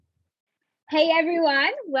Hey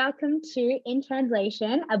everyone, welcome to In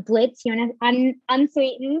Translation, a Blitz,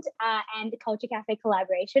 unsweetened and Culture Cafe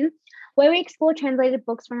collaboration, where we explore translated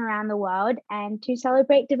books from around the world and to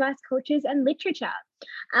celebrate diverse cultures and literature.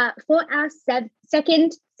 For our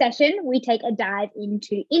second session, we take a dive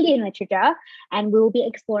into Indian literature, and we will be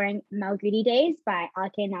exploring Malgudi Days by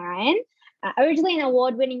R.K. Narayan. Originally an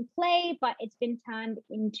award-winning play, but it's been turned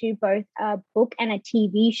into both a book and a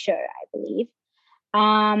TV show, I believe.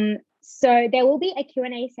 So there will be a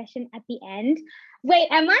Q&A session at the end. Wait,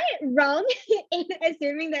 am I wrong in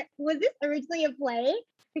assuming that was this originally a play?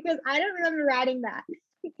 Because I don't remember writing that,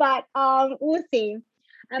 but we'll see.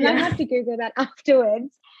 I might have to Google that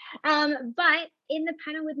afterwards. But in the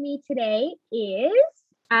panel with me today is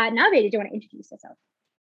Navya. Did you want to introduce yourself?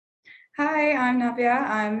 Hi, I'm Navya.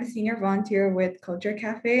 I'm a senior volunteer with Culture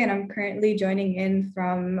Cafe, and I'm currently joining in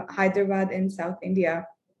from Hyderabad in South India.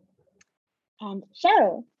 And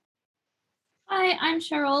Cheryl. Hi, I'm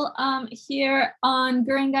Cheryl. Here on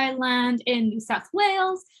Guringai land in New South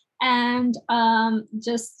Wales, and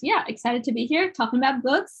excited to be here talking about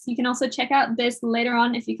books. You can also check out this later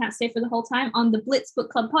on if you can't stay for the whole time on the Blitz Book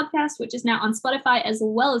Club podcast, which is now on Spotify as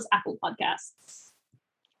well as Apple Podcasts.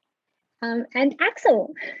 And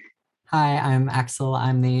Axel. Hi, I'm Axel.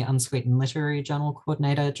 I'm the Unsweetened Literary Journal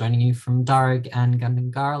Coordinator, joining you from Darug and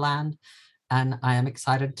Gandangara land, and I am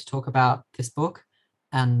excited to talk about this book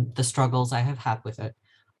and the struggles I have had with it.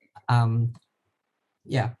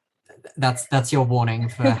 That's your warning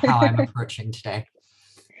for how I'm approaching today.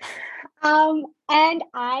 And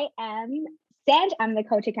I am Sanj. I'm the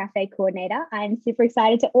Culture Cafe coordinator. I'm super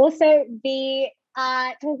excited to also be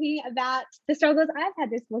talking about the struggles I've had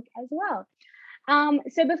this book as well.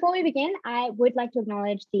 So before we begin, I would like to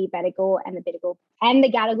acknowledge the Bedigal and the Bidigal and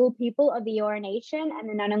the Gadigal people of the Eora Nation and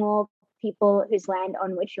the Ngunnawal people whose land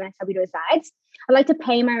on which UNSW resides. I'd like to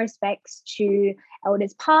pay my respects to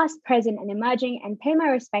elders past, present, and emerging, and pay my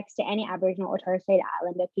respects to any Aboriginal or Torres Strait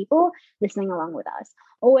Islander people listening along with us.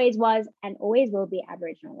 Always was and always will be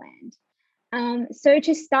Aboriginal land. So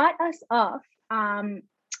to start us off, Navya,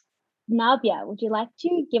 would you like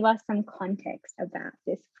to give us some context about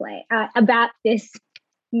this play, about this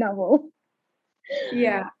novel?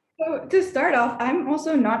 Yeah. So to start off, I'm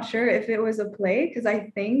also not sure if it was a play, because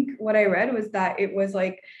I think what I read was that it was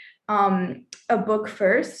like a book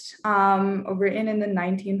first, written in the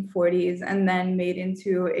 1940s and then made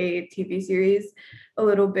into a TV series a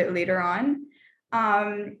little bit later on.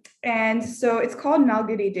 And so it's called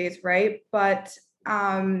Malgudi Days, right? But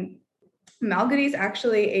Malgudi is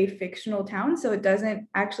actually a fictional town, so it doesn't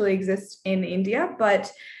actually exist in India,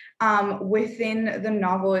 but within the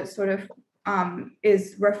novel, it sort of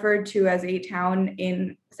is referred to as a town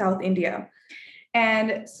in South India.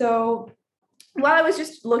 And so while I was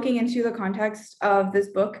just looking into the context of this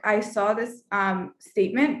book, I saw this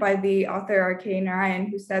statement by the author R.K. Narayan,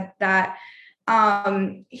 who said that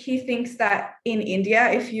he thinks that in India,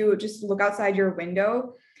 if you just look outside your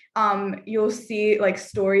window, you'll see like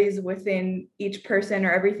stories within each person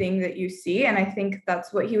or everything that you see. And I think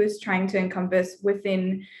that's what he was trying to encompass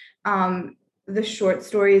within the short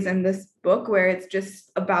stories in this book, where it's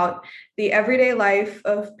just about the everyday life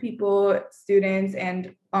of people, students,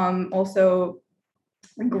 and also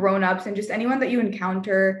grown-ups, and just anyone that you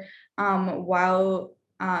encounter while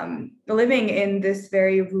living in this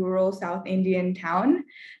very rural South Indian town.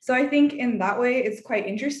 So I think in that way, it's quite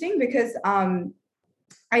interesting because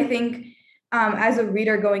I think as a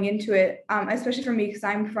reader going into it, especially for me, because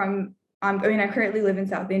I'm from I currently live in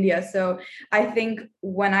South India. So I think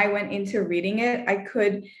when I went into reading it, I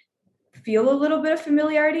could feel a little bit of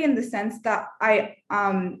familiarity in the sense that I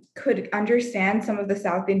could understand some of the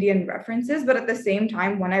South Indian references. But at the same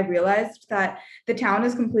time, when I realized that the town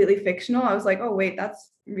is completely fictional, I was like, oh, wait,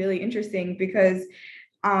 that's really interesting, because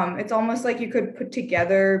it's almost like you could put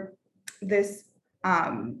together this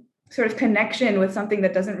sort of connection with something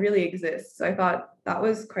that doesn't really exist. So I thought that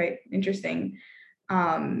was quite interesting.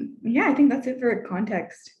 I think that's it for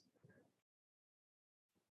context.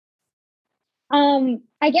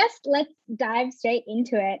 I guess let's dive straight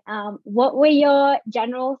into it. What were your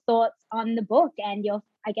general thoughts on the book and your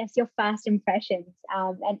first impressions?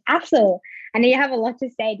 And Axel, I know you have a lot to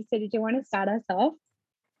say, so did you want to start us off?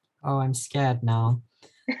 Oh, I'm scared now.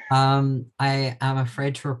 I am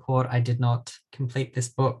afraid to report I did not complete this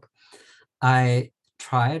book. I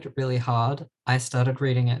tried really hard. I started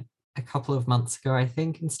reading it a couple of months ago, I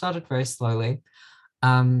think, and started very slowly.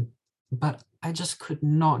 But I just could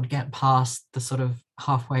not get past the sort of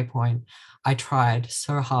halfway point. I tried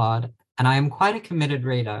so hard, and I am quite a committed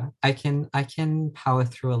reader. I can power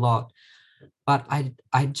through a lot, but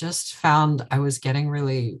I just found I was getting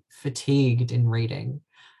really fatigued in reading.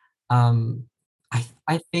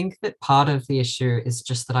 I think that part of the issue is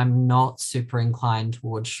just that I'm not super inclined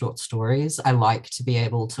towards short stories. I like to be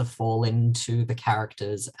able to fall into the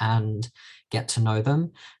characters and get to know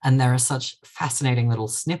them. And there are such fascinating little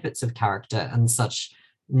snippets of character and such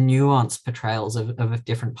nuanced portrayals of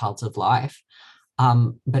different parts of life.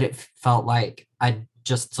 But it felt like I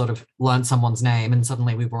just sort of learned someone's name and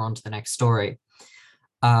suddenly we were on to the next story.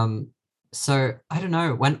 So I don't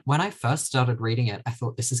know, when I first started reading it, I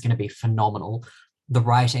thought this is going to be phenomenal. The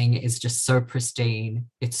writing is just so pristine,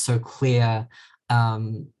 it's so clear.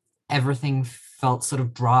 Everything felt sort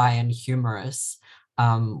of dry and humorous,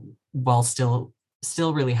 while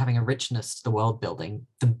still really having a richness to the world building.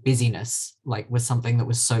 The busyness like was something that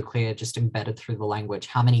was so clear, just embedded through the language,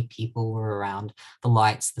 how many people were around, the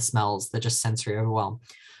lights, the smells, the just sensory overwhelm.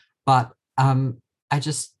 But I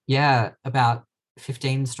just, yeah, about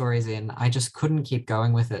 15 stories in, I just couldn't keep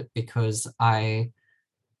going with it because I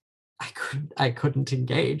couldn't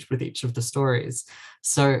engage with each of the stories.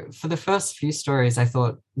 So for the first few stories, I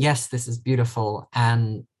thought, yes, this is beautiful,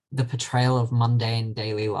 and the portrayal of mundane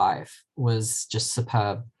daily life was just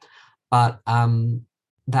superb. But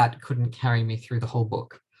that couldn't carry me through the whole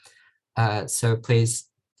book. So please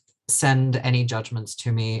send any judgments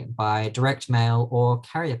to me by direct mail or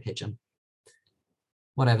carrier pigeon,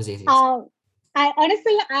 whatever's easiest. I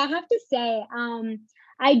honestly, I have to say,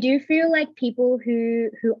 I do feel like people who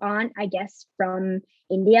aren't, I guess, from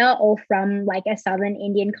India or from like a Southern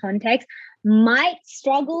Indian context might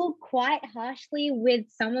struggle quite harshly with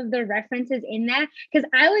some of the references in there. Because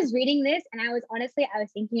I was reading this and I was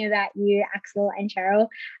thinking about you, Axel and Cheryl,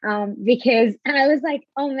 because I was like,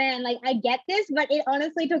 oh man, like I get this, but it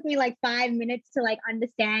honestly took me like 5 minutes to like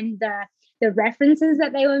understand the references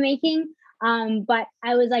that they were making. But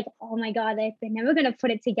I was like, oh my God, they're never going to put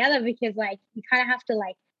it together because like you kind of have to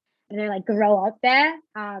like, you know, like grow up there,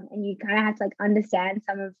 and you kind of have to like understand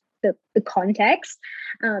some of the context.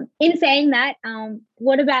 In saying that,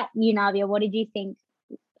 what about you, Navia? What did you think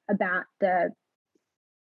about the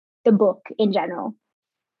book in general?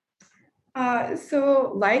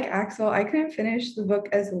 So like Axel, I couldn't finish the book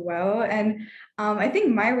as well, and I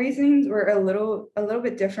think my reasons were a little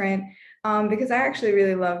bit different, because I actually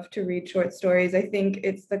really love to read short stories. I think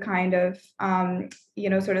it's the kind of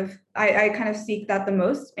sort of I kind of seek that the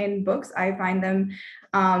most in books. I find them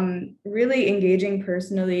really engaging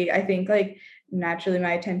personally. I think like naturally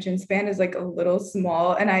my attention span is like a little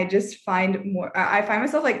small, and I just find more. I find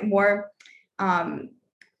myself like more.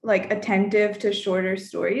 Like attentive to shorter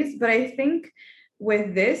stories, but I think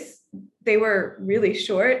with this they were really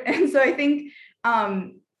short, and so I think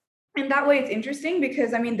in that way it's interesting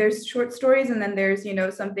because I mean there's short stories and then there's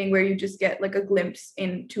something where you just get like a glimpse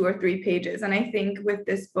in 2 or 3 pages, and I think with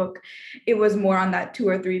this book it was more on that 2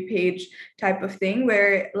 or 3 page type of thing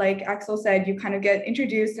where, like Axel said, you kind of get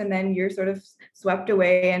introduced and then you're sort of swept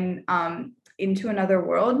away and into another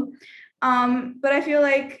world. But I feel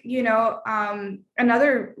like,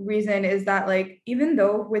 another reason is that like, even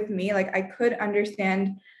though with me, like I could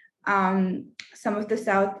understand some of the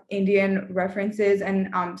South Indian references, and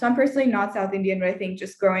so I'm personally not South Indian, but I think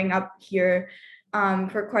just growing up here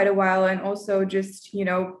for quite a while, and also just,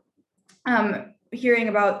 hearing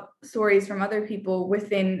about stories from other people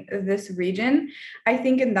within this region, I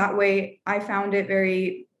think in that way I found it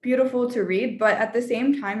very beautiful to read. But at the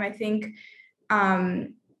same time, I think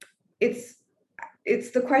it's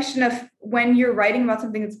the question of when you're writing about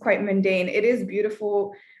something that's quite mundane, it is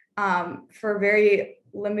beautiful for a very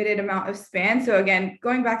limited amount of span. So again,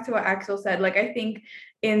 going back to what Axel said, like I think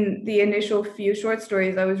in the initial few short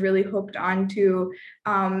stories, I was really hooked onto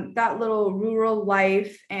that little rural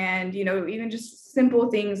life, and even just simple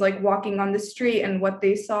things like walking on the street and what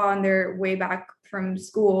they saw on their way back from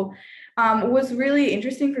school was really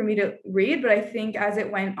interesting for me to read. But I think as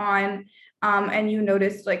it went on, and you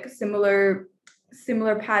noticed like similar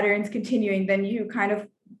patterns continuing, then you kind of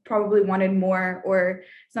probably wanted more or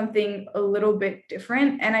something a little bit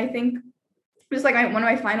different. And I think just like one of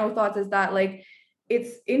my final thoughts is that like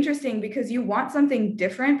it's interesting because you want something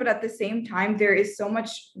different, but at the same time there is so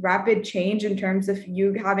much rapid change in terms of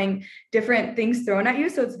you having different things thrown at you.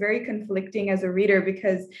 So it's very conflicting as a reader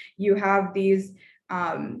because you have these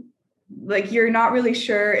like you're not really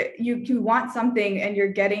sure, you want something and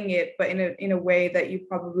you're getting it, but in a way that you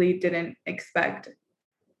probably didn't expect.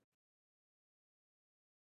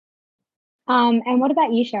 And what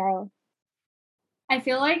about you, Cheryl? I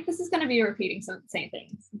feel like this is going to be repeating some of the same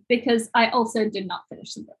things because I also did not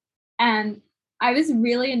finish the book. And I was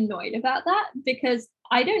really annoyed about that because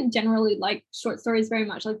I don't generally like short stories very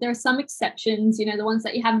much. Like there are some exceptions, you know, the ones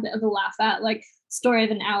that you have a bit of a laugh at, like Story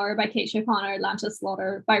of an Hour by Kate Chopin or Atlanta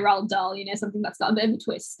Slaughter by Roald Dahl, you know, something that's got a bit of a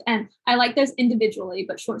twist. And I like those individually,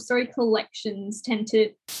 but short story collections tend to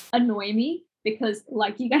annoy me because,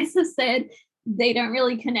 like you guys have said, they don't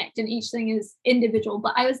really connect and each thing is individual.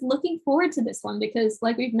 But I was looking forward to this one because,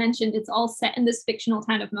 like we've mentioned, it's all set in this fictional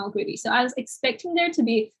town of Malgudi. So I was expecting there to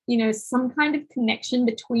be, you know, some kind of connection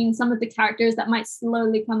between some of the characters that might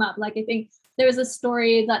slowly come up. Like I think there was a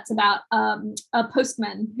story that's about a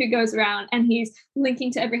postman who goes around and he's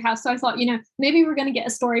linking to every house. So I thought, you know, maybe we're going to get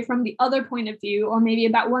a story from the other point of view, or maybe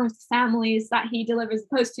about one of the families that he delivers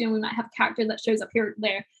the post to, and we might have a character that shows up here or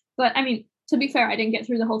there. But I mean, to be fair, I didn't get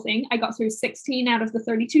through the whole thing. I got through 16 out of the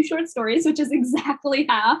 32 short stories, which is exactly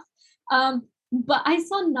half. But I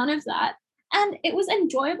saw none of that. And it was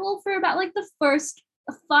enjoyable for about like the first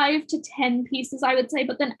 5 to 10 pieces, I would say.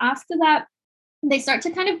 But then after that, they start to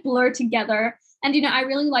kind of blur together. And, you know, I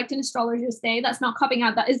really liked An Astrologer's Day. That's not copping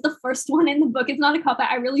out. That is the first one in the book. It's not a cop out.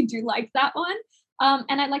 I really do like that one.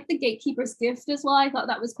 And I like The Gatekeeper's Gift as well. I thought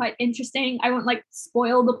that was quite interesting. I won't like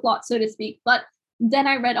spoil the plot, so to speak, but then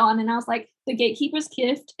I read on and I was like, The Gatekeeper's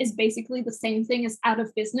Gift is basically the same thing as Out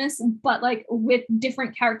of Business, but like with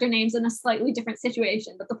different character names in a slightly different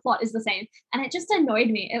situation, but the plot is the same. And it just annoyed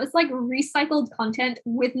me. It was like recycled content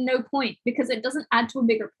with no point because it doesn't add to a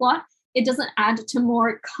bigger plot. It doesn't add to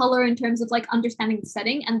more color in terms of like understanding the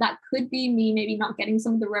setting. And that could be me maybe not getting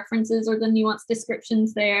some of the references or the nuanced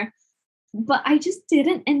descriptions there. But I just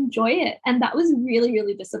didn't enjoy it. And that was really,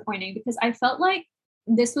 really disappointing because I felt like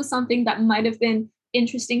this was something that might have been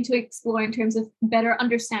interesting to explore in terms of better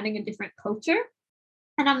understanding a different culture.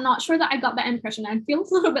 And I'm not sure that I got that impression. I feel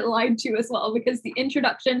a little bit lied to as well, because the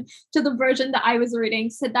introduction to the version that I was reading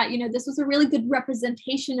said that, you know, this was a really good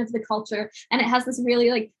representation of the culture. And it has this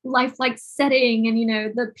really like lifelike setting. And, you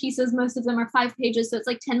know, the pieces, most of them are 5 pages. So it's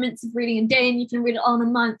like 10 minutes of reading a day and you can read it all in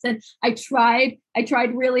a month. And I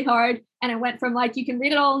tried really hard. And I went from like, you can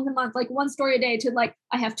read it all in a month, like 1 story a day, to like,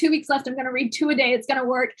 I have 2 weeks left. I'm going to read 2 a day. It's going to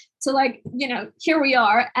work. So like, you know, here we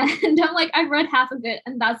are. And I'm like, I read half of it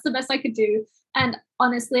and that's the best I could do. And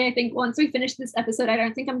honestly, I think once we finish this episode, I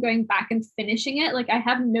don't think I'm going back and finishing it. Like I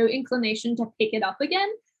have no inclination to pick it up again,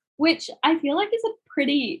 which I feel like is a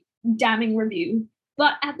pretty damning review.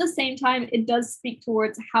 But at the same time, it does speak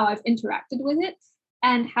towards how I've interacted with it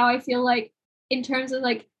and how I feel like in terms of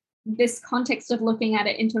like this context of looking at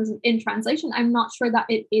it in terms of in translation, I'm not sure that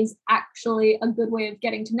it is actually a good way of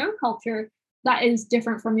getting to know culture that is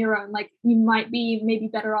different from your own. Like you might be maybe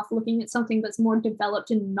better off looking at something that's more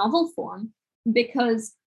developed in novel form,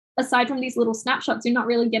 because aside from these little snapshots, you're not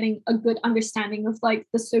really getting a good understanding of like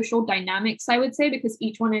the social dynamics, I would say, because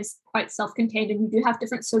each one is quite self-contained and you do have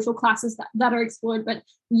different social classes that are explored, but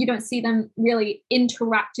you don't see them really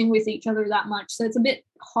interacting with each other that much. So it's a bit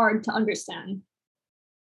hard to understand.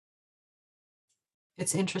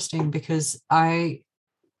 It's interesting because I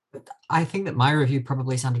think that my review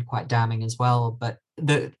probably sounded quite damning as well, but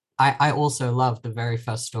I also love the very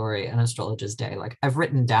first story, An Astrologer's Day. Like I've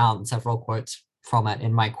written down several quotes from it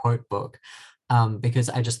in my quote book because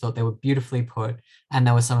I just thought they were beautifully put. And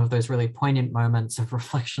there were some of those really poignant moments of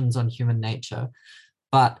reflections on human nature.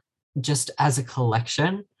 But just as a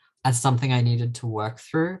collection, as something I needed to work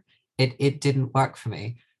through, it didn't work for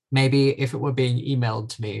me. Maybe if it were being emailed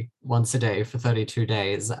to me once a day for 32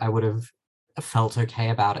 days, I would have felt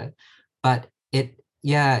okay about it. But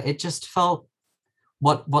it just felt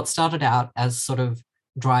what started out as sort of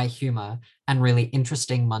dry humor and really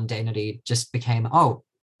interesting mundanity just became, oh,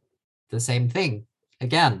 the same thing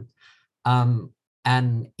again.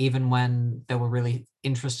 And even when there were really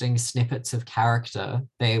interesting snippets of character,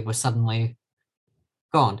 they were suddenly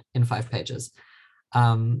gone in 5 pages.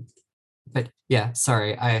 But yeah,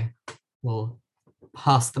 sorry, I will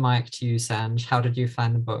pass the mic to you, Sanj. How did you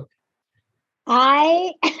find the book?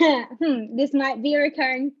 This might be a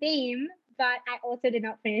recurring theme, but I also did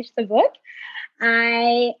not finish the book.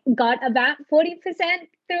 I got about 40% through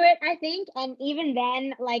it, I think. And even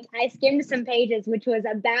then, like I skimmed some pages, which was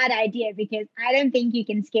a bad idea because I don't think you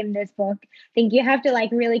can skim this book. I think you have to like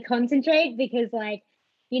really concentrate because like,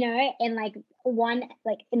 you know, in like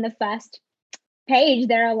in the first page,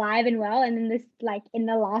 they're alive and well. And then this like in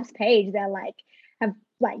the last page, they're like, have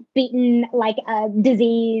like beaten like a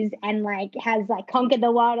disease and like has like conquered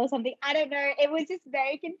the world or something. I don't know. It was just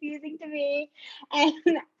very confusing to me.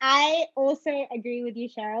 And I also agree with you,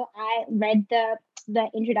 Cheryl. I read the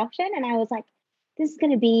introduction and I was like, this is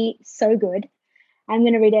going to be so good. I'm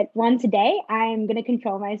going to read it once a day. I'm going to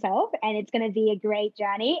control myself and it's going to be a great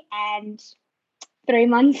journey. And 3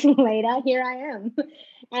 months later, here I am.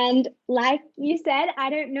 And like you said, I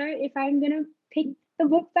don't know if I'm going to pick the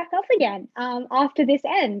book back up again after this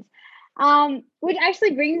ends. Which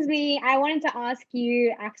actually brings me, I wanted to ask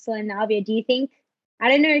you, Axel and Navia, do you think, I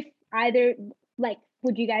don't know if either, like,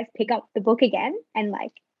 would you guys pick up the book again and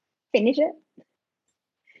like finish it?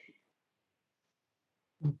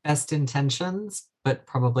 Best intentions, but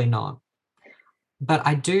probably not. But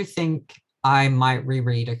I do think I might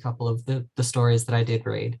reread a couple of the stories that I did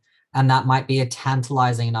read, and that might be a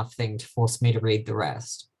tantalizing enough thing to force me to read the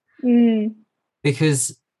rest.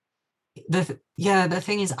 Because the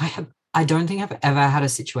thing is, I don't think I've ever had a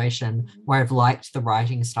situation where I've liked the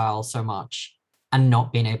writing style so much and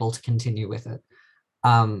not been able to continue with it.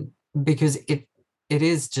 Because it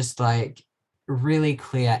is just like really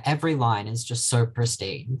clear. Every line is just so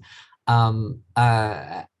pristine.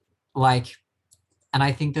 Like, and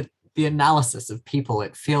I think that the analysis of people,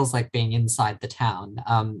 it feels like being inside the town.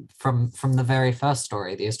 From the very first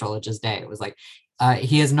story, The Astrologer's Day, it was like,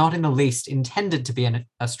 he is not in the least intended to be an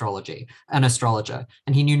astrologer,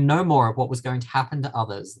 and he knew no more of what was going to happen to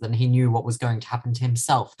others than he knew what was going to happen to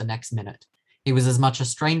himself the next minute. He was as much a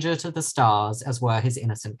stranger to the stars as were his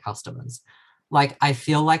innocent customers. Like, I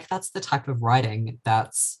feel like that's the type of writing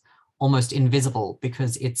that's almost invisible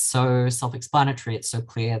because it's so self-explanatory, it's so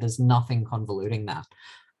clear, there's nothing convoluting that.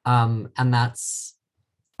 And that's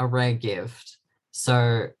a rare gift.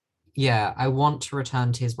 So yeah, I want to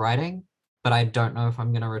return to his writing, but I don't know if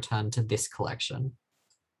I'm going to return to this collection.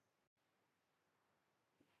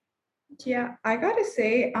 Yeah, I gotta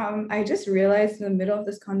say, I just realized in the middle of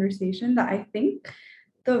this conversation that I think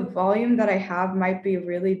the volume that I have might be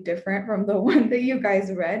really different from the one that you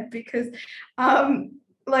guys read because,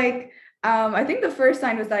 I think the first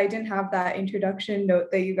sign was that I didn't have that introduction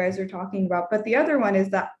note that you guys were talking about, but the other one is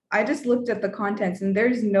that I just looked at the contents and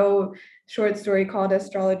there's no short story called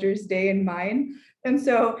Astrologer's Day in mine. And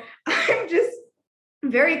so I'm just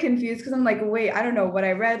very confused because I'm like, wait, I don't know what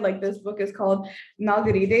I read. Like, this book is called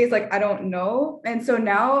Margarides. Like, I don't know. And so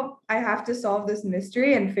now I have to solve this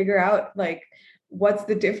mystery and figure out like what's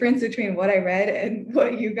the difference between what I read and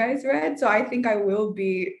what you guys read. So I think I will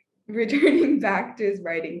be returning back to his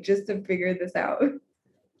writing just to figure this out.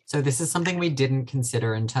 So this is something we didn't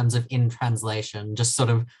consider in terms of in translation, just sort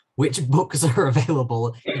of which books are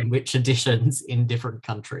available in which editions in different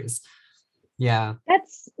countries. Yeah.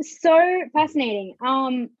 That's so fascinating.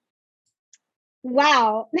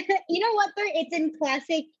 Wow. You know what though? It's in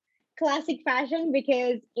classic fashion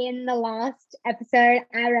because in the last episode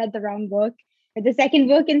I read the wrong book or the second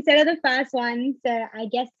book instead of the first one. So I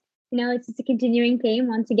guess, it's just a continuing theme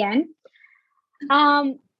once again.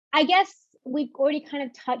 I guess we've already kind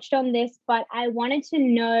of touched on this, but I wanted to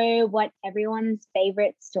know what everyone's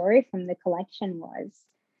favorite story from the collection was.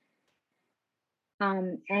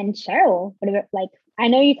 And Cheryl, what about, like, I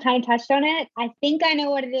know you kind of touched on it. I think I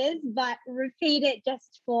know what it is, but repeat it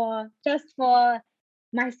just for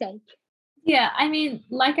my sake. Yeah, I mean,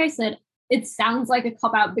 like I said, it sounds like a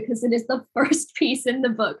cop-out because it is the first piece in the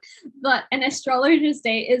book, but An Astrologer's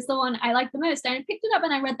Day is the one I like the most. And I picked it up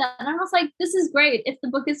and I read that and I was like, this is great. If the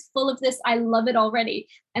book is full of this, I love it already.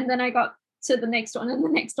 And then I got to the next one and the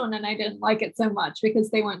next one and I didn't like it so much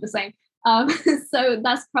because they weren't the same. So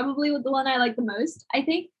that's probably the one I like the most. I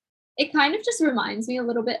think it kind of just reminds me a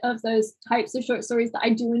little bit of those types of short stories that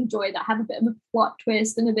I do enjoy that have a bit of a plot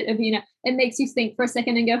twist and a bit of, it makes you think for a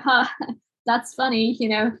second and go, that's funny,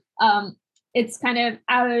 it's kind of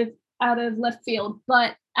out of left field.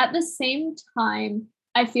 But at the same time,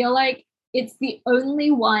 I feel like it's the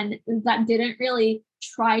only one that didn't really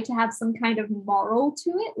try to have some kind of moral to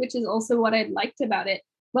it, which is also what I liked about it.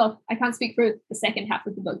 Well, I can't speak for the second half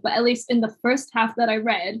of the book, but at least in the first half that I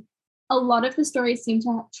read, a lot of the stories seem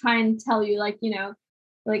to try and tell you, like,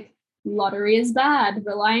 like lottery is bad,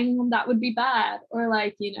 relying on that would be bad, or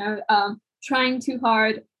like, trying too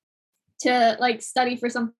hard to like study for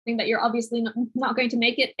something that you're obviously not going to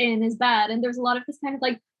make it in is bad. And there's a lot of this kind of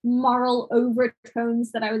like moral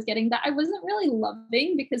overtones that I was getting that I wasn't really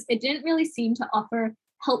loving because it didn't really seem to offer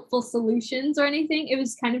helpful solutions or anything. It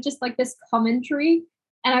was kind of just like this commentary.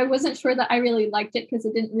 And I wasn't sure that I really liked it because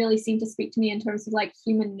it didn't really seem to speak to me in terms of like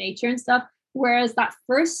human nature and stuff. Whereas that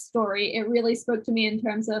first story, it really spoke to me in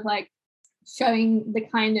terms of like showing the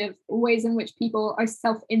kind of ways in which people are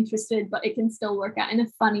self-interested, but it can still work out in a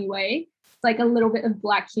funny way. It's like a little bit of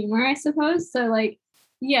black humor, I suppose. So like,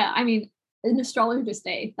 yeah, I mean, An Astrologer's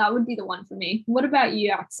Day, that would be the one for me. What about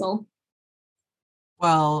you, Axel?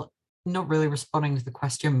 Well, not really responding to the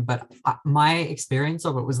question, but my experience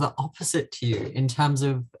of it was the opposite to you in terms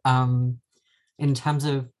of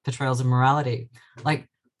portrayals of morality. Like,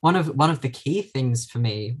 one of the key things for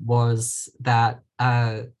me was that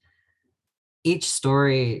each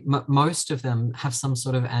story, most of them have some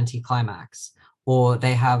sort of anticlimax, or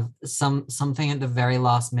they have something at the very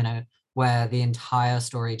last minute where the entire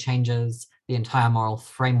story changes, the entire moral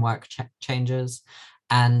framework changes.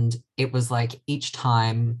 And it was like each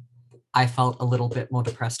time I felt a little bit more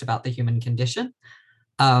depressed about the human condition.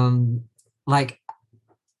 Like,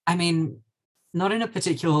 I mean, not in a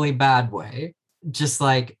particularly bad way, just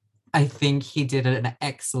like I think he did an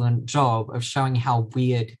excellent job of showing how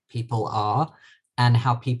weird people are and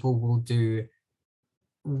how people will do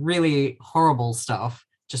really horrible stuff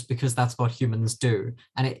just because that's what humans do.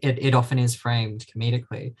 And it often is framed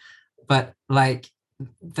comedically. But like,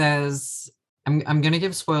 I'm going to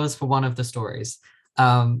give spoilers for one of the stories,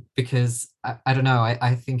 because I don't know,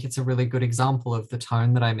 I think it's a really good example of the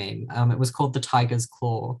tone that I mean. It was called The Tiger's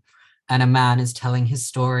Claw, and a man is telling his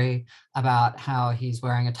story about how he's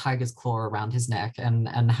wearing a tiger's claw around his neck,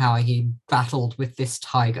 and how he battled with this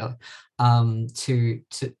tiger, to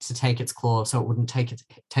take its claw so it wouldn't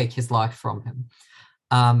take his life from him.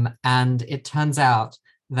 And it turns out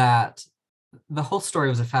that the whole story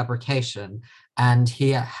was a fabrication, and he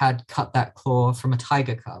had cut that claw from a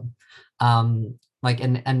tiger cub, like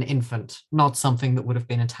an infant, not something that would have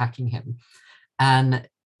been attacking him. And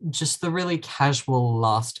just the really casual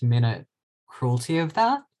last minute cruelty of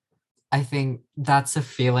that, I think that's a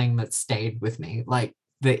feeling that stayed with me. Like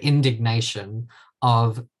the indignation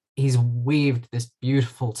of, he's weaved this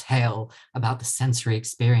beautiful tale about the sensory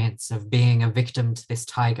experience of being a victim to this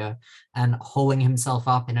tiger and holding himself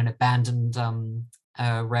up in an abandoned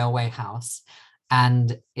railway house.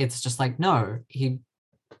 And it's just like, no, he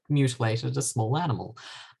mutilated a small animal.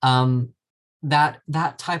 That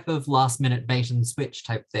type of last minute bait and switch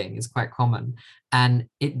type thing is quite common, and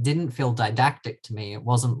it didn't feel didactic to me. It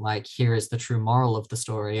wasn't like, here is the true moral of the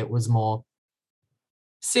story. It was more,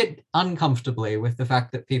 sit uncomfortably with the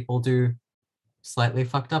fact that people do slightly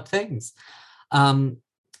fucked up things.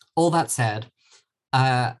 All that said,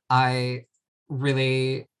 I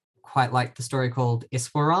really quite like the story called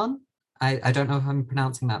Iswaran. I don't know if I'm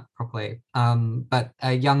pronouncing that properly, but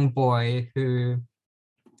a young boy who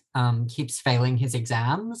keeps failing his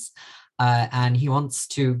exams, and he wants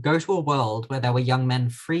to go to a world where there were young men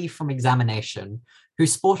free from examination who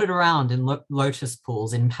sported around in lotus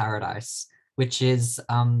pools in paradise, which is,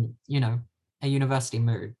 a university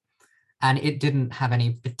mood. And it didn't have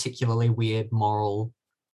any particularly weird moral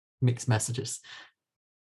mixed messages.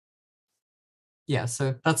 Yeah,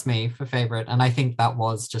 so that's me for favorite. And I think that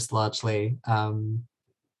was just largely,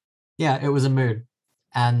 it was a mood.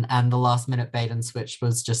 And the last minute bait and switch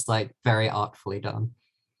was just like very artfully done.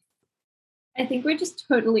 I think we're just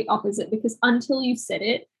totally opposite, because until you said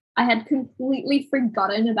it, I had completely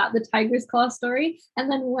forgotten about the tiger's claw story.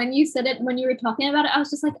 And then when you said it, when you were talking about it, I was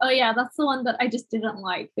just like, oh yeah, that's the one that I just didn't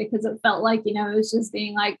like, because it felt like, it was just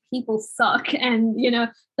being like, people suck. And,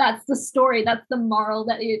 that's the story. That's the moral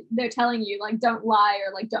that they're telling you, like, don't lie,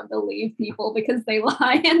 or like, don't believe people because they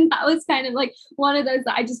lie. And that was kind of like one of those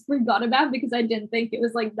that I just forgot about because I didn't think it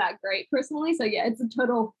was like that great personally. So yeah, it's a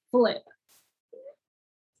total flip.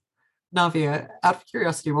 Navia, out of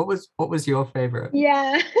curiosity, what was your favorite?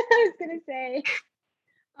 Yeah, I was gonna say.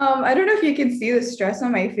 I don't know if you can see the stress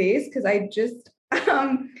on my face, because I just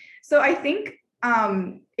so I think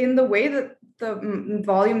in the way that the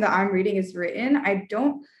volume that I'm reading is written, I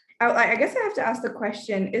guess I have to ask the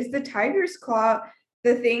question, is the tiger's claw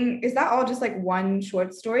the thing, is that all just like one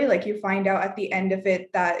short story? Like you find out at the end of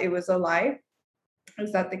it that it was a lie?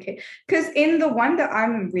 Is that the case? Because in the one that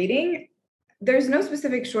I'm reading, there's no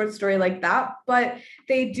specific short story like that, but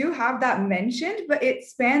they do have that mentioned, but it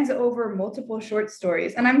spans over multiple short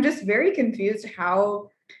stories. And I'm just very confused how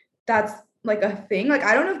that's like a thing. Like,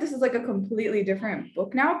 I don't know if this is like a completely different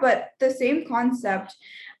book now, but the same concept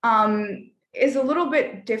is a little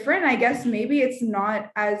bit different. I guess maybe it's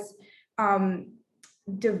not as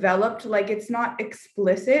developed, like it's not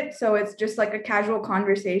explicit. So it's just like a casual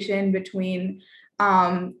conversation between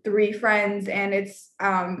three friends, and it's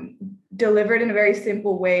delivered in a very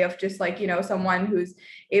simple way of just like, someone who's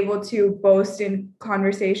able to boast in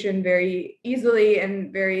conversation very easily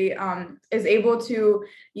and very is able to,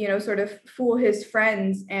 sort of fool his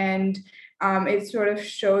friends. And it sort of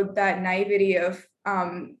showed that naivety of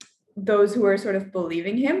those who are sort of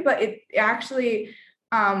believing him. But it actually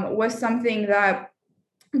was something that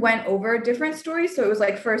went over different stories. So it was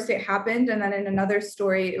like, first it happened, and then in another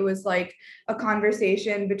story, it was like a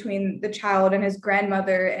conversation between the child and his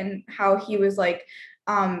grandmother, and how he was like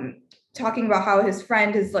talking about how his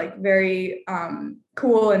friend is like very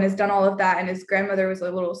cool and has done all of that, and his grandmother was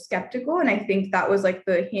a little skeptical, and I think that was like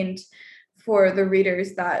the hint for the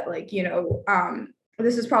readers that, like, you know,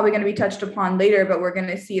 this is probably going to be touched upon later, but we're going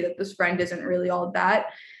to see that this friend isn't really all that.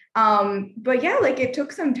 But yeah, like it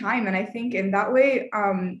took some time, and I think in that way,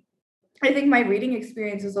 I think my reading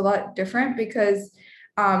experience was a lot different because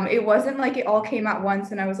it wasn't like it all came at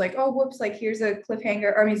once and I was like, oh, whoops, like here's a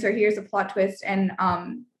cliffhanger, or I mean, sorry, here's a plot twist, and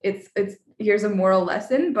it's here's a moral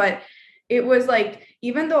lesson. But it was like,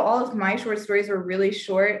 even though all of my short stories were really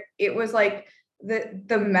short, it was like the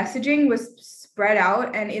messaging was spread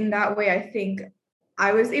out, and in that way, I think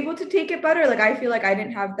I was able to take it better. Like I feel like I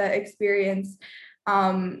didn't have that experience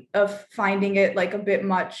of finding it like a bit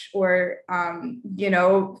much, or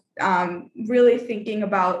really thinking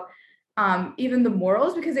about even the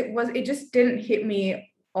morals, because it just didn't hit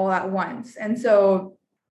me all at once. And so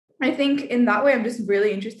I think in that way, I'm just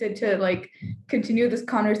really interested to like continue this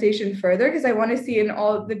conversation further, because I want to see in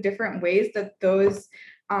all the different ways that those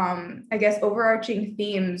I guess overarching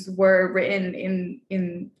themes were written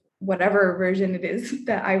in whatever version it is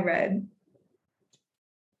that I read.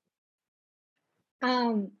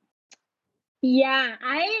 Yeah,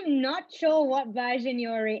 I am not sure what version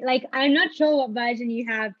you're reading. Like, I'm not sure what version you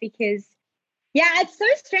have, because yeah, it's so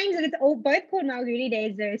strange that it's all both called Malgudi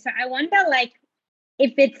Days though. So I wonder like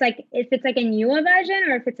if it's like a newer version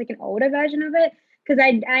or if it's like an older version of it. Because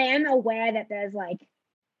I am aware that there's like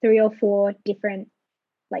 3 or 4 different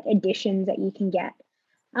like editions that you can get.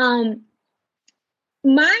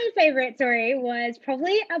 My favorite story was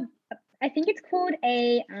probably I think it's called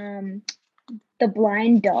The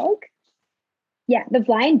Blind Dog. Yeah, The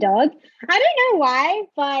Blind Dog. I don't know why,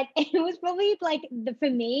 but it was probably like for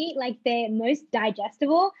me, like the most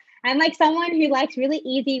digestible. I'm like someone who likes really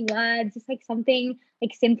easy words, just like something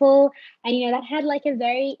like simple. And you know, that had like a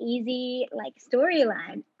very easy like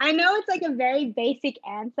storyline. I know it's like a very basic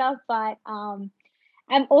answer, but I'm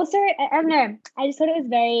also, I don't know, I just thought it was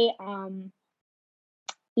very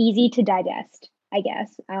easy to digest, I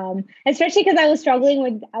guess. Especially because I was struggling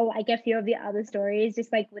with like a few of the other stories,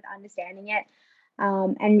 just like with understanding it.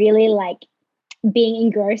 And really like being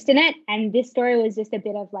engrossed in it. And this story was just a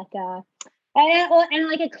bit of like and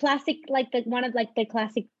like a classic, like one of like the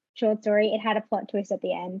classic short story. It had a plot twist at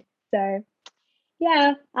the end. So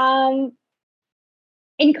yeah.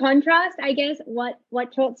 In contrast, I guess, what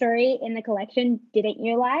short story in the collection didn't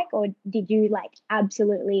you like, or did you like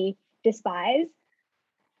absolutely despise?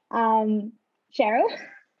 Cheryl?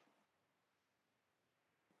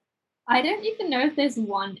 I don't even know if there's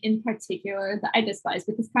one in particular that I despise,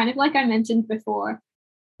 because kind of like I mentioned before,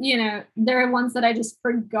 you know, there are ones that I just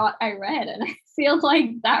forgot I read. And I feel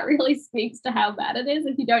like that really speaks to how bad it is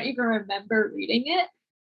if you don't even remember reading it.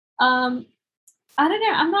 I don't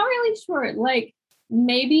know. I'm not really sure. Like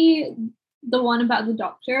maybe the one about the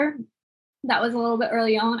doctor that was a little bit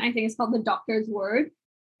early on, I think it's called The Doctor's Word,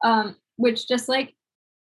 which just like,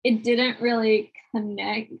 it didn't really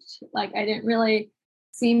connect. Like I didn't really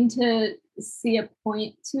seem to see a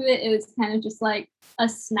point to it. It was kind of just like a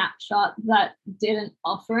snapshot that didn't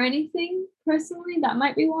offer anything personally. That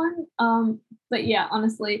might be one. But yeah,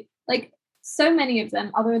 honestly, like so many of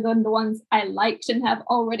them, other than the ones I liked and have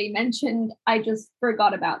already mentioned, I just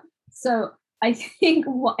forgot about. So I think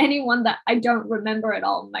anyone that I don't remember at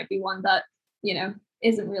all might be one that, you know,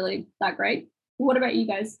 isn't really that great. What about you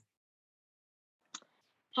guys?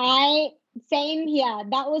 Same here.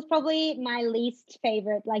 That was probably my least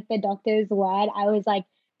favorite, like The Doctor's Word. I was like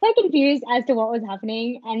so confused as to what was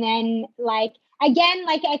happening. And then like again,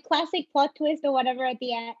 like a classic plot twist or whatever at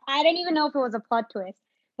the end. I don't even know if it was a plot twist,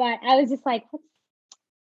 but I was just like,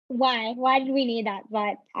 why? Why did we need that?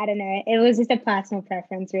 But I don't know. It was just a personal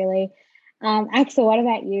preference, really. Axel, what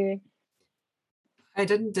about you? I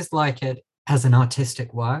didn't dislike it as an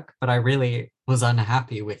artistic work, but I really was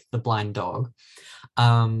unhappy with The Blind Dog.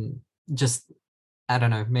 Just, I don't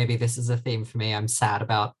know, maybe this is a theme for me. I'm sad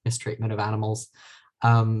about mistreatment of animals.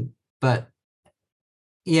 But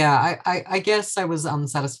yeah, I guess I was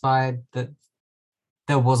unsatisfied that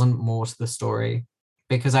there wasn't more to the story,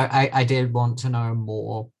 because I did want to know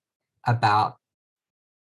more about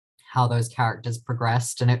how those characters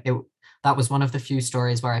progressed. And that was one of the few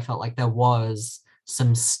stories where I felt like there was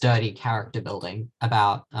some sturdy character building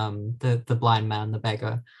about the blind man, the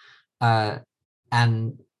beggar.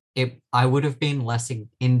 And I would have been less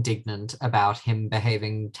indignant about him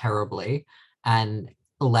behaving terribly and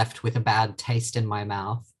left with a bad taste in my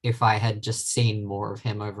mouth if I had just seen more of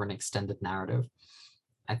him over an extended narrative,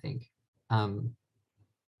 I think.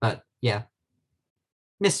 But yeah,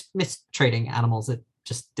 mistreating animals, it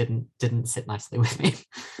just didn't sit nicely with me.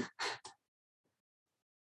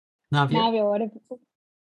 Navia,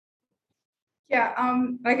 Yeah,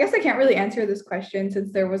 I guess I can't really answer this question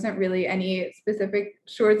since there wasn't really any specific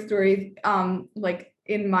short stories like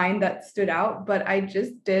in mind that stood out, but I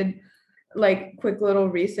just did like quick little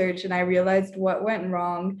research and I realized what went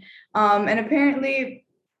wrong. And apparently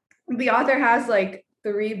the author has like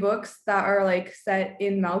three books that are like set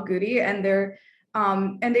in Malgudi, and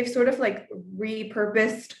they've sort of like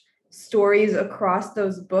repurposed stories across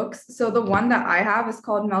those books. So the one that I have is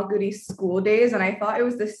called Malgudi School Days, and I thought it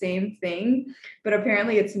was the same thing, but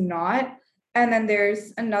apparently it's not. And then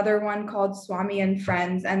there's another one called Swami and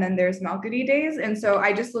Friends, and then there's Malgudi Days. And so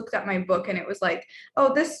I just looked at my book and it was like,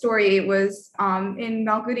 oh, this story was in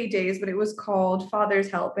Malgudi Days, but it was called Father's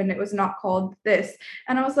Help, and it was not called this.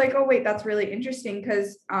 And I was like, oh, wait, that's really interesting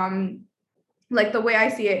because like the way I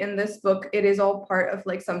see it in this book, it is all part of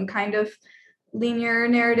like some kind of linear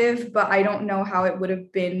narrative, but I don't know how it would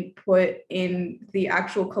have been put in the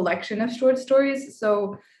actual collection of short stories.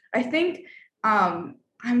 So I think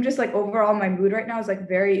I'm just like overall my mood right now is like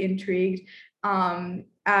very intrigued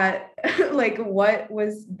at like what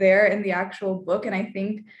was there in the actual book. And I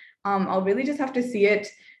think I'll really just have to see it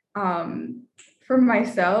for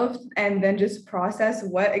myself and then just process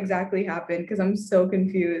what exactly happened because I'm so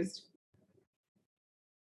confused.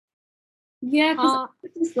 Yeah, because I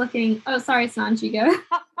was just looking. Oh, sorry, Sanj, you go.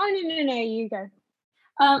 No, you go.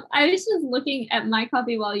 I was just looking at my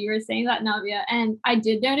copy while you were saying that, Navia, and I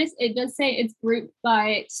did notice it does say it's grouped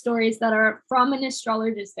by stories that are from an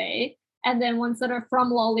astrologer's day, and then ones that are from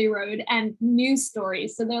Lolly Road and news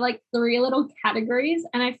stories. So they're like three little categories,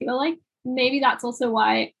 and I feel like maybe that's also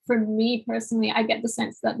why, for me personally, I get the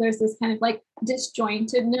sense that there's this kind of like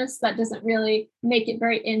disjointedness that doesn't really make it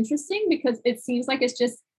very interesting because it seems like it's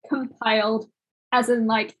just compiled as in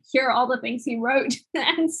like here are all the things he wrote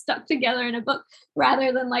and stuck together in a book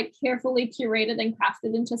rather than like carefully curated and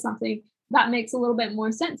crafted into something that makes a little bit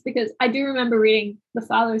more sense. Because I do remember reading The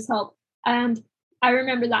Father's Help and I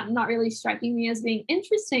remember that not really striking me as being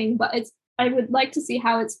interesting, but I would like to see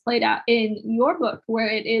how it's played out in your book where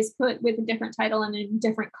it is put with a different title and in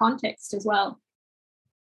different context as well.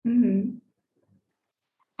 Mm-hmm.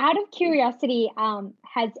 Out of curiosity,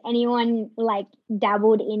 has anyone like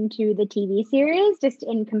dabbled into the TV series just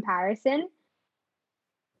in comparison?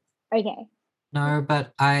 Okay. No,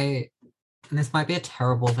 but and this might be a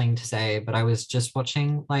terrible thing to say, but I was just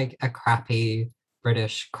watching like a crappy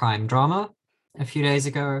British crime drama a few days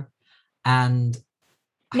ago. And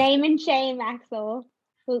Name and shame, Axel.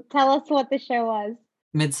 Tell us what the show was.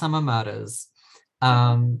 Midsummer Murders.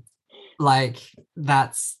 Like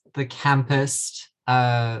that's the campus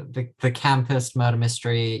the campus murder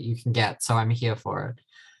mystery you can get, so I'm here for it.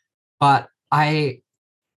 But I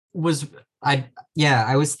was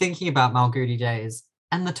thinking about Malgudi Days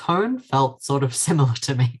and the tone felt sort of similar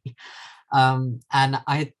to me. And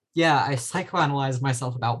I psychoanalyzed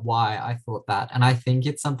myself about why I thought that, and I think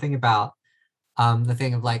it's something about the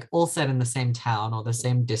thing of like all set in the same town or the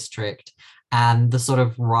same district, and the sort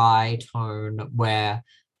of wry tone where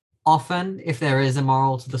often if there is a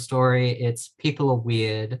moral to the story, it's people are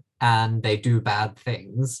weird and they do bad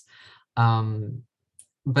things.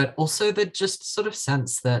 But also the just sort of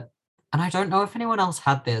sense that, and I don't know if anyone else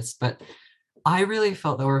had this, but I really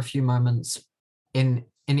felt there were a few moments in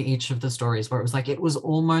each of the stories where it was like it was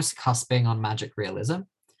almost cusping on magic realism.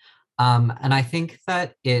 And I think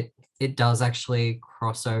that it does actually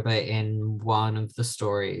cross over in one of the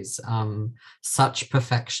stories, Such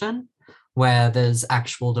Perfection, where there's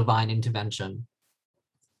actual divine intervention.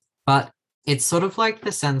 But it's sort of like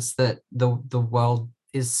the sense that the world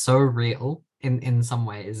is so real in some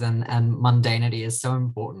ways, and mundanity is so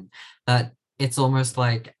important that it's almost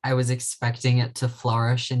like I was expecting it to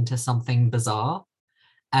flourish into something bizarre.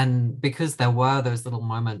 And because there were those little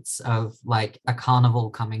moments of like a carnival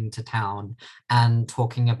coming to town and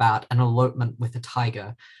talking about an elopement with a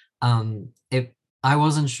tiger, I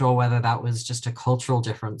wasn't sure whether that was just a cultural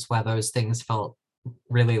difference where those things felt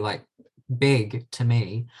really like big to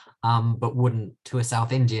me, but wouldn't to a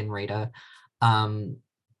South Indian reader.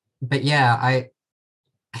 But yeah, I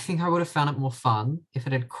think I would have found it more fun if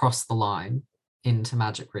it had crossed the line into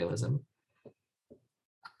magic realism.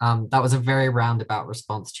 That was a very roundabout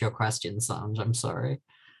response to your question, Sanj. I'm sorry.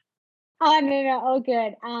 Oh no, all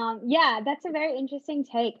good. Yeah, that's a very interesting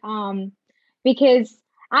take. Because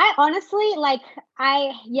I honestly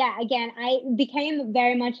I became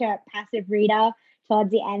very much a passive reader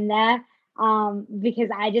towards the end there. Because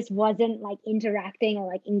I just wasn't like interacting or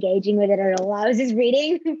like engaging with it at all. I was just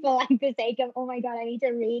reading for like the sake of, oh my God, I need to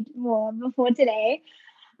read more before today.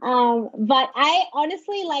 But I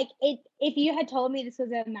honestly like it. If you had told me this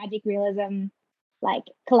was a magic realism like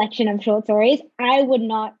collection of short stories, I would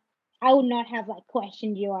not I would not have like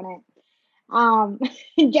questioned you on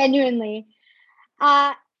it. Genuinely.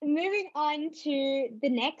 Moving on to the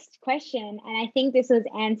next question, and I think this was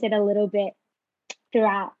answered a little bit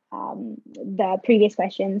throughout the previous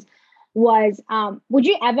questions, was would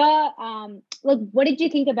you ever what did you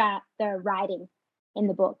think about the writing in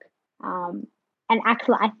the book? And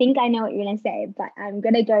actually, I think I know what you're gonna say, but I'm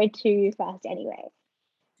gonna go to first anyway.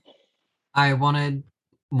 I wanted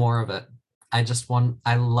more of it. I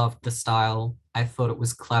loved the style. I thought it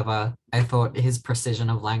was clever. I thought his precision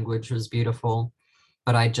of language was beautiful,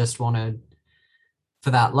 but I just wanted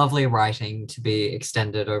for that lovely writing to be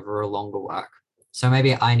extended over a longer work. So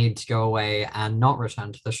maybe I need to go away and not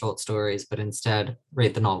return to the short stories, but instead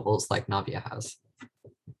read the novels like Navia has.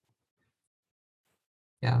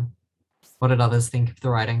 Yeah. What did others think of the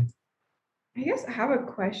writing? I guess I have a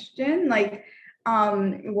question. Like,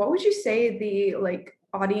 what would you say the like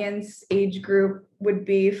audience age group would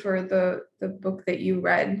be for the book that you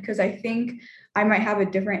read? Because I think I might have a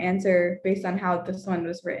different answer based on how this one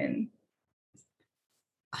was written.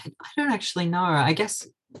 I don't actually know. I guess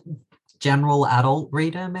general adult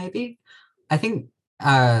reader, maybe. I think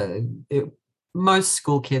most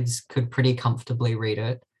school kids could pretty comfortably read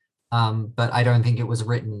it, but I don't think it was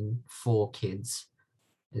written for kids.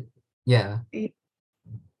 Yeah.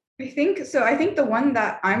 I think so. I think the one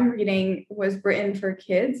that I'm reading was written for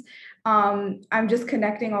kids. I'm just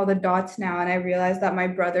connecting all the dots now, and I realized that my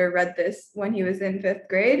brother read this when he was in 5th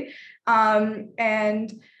grade.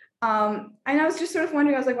 And I was just sort of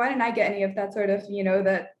wondering, I was like, why didn't I get any of that sort of,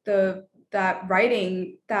 that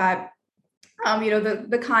writing that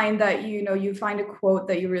the kind that you find a quote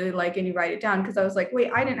that you really like and you write it down, because I was like, wait,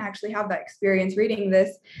 I didn't actually have that experience reading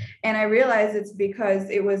this. And I realized it's because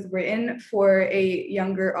it was written for a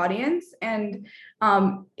younger audience. And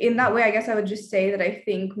in that way, I guess I would just say that I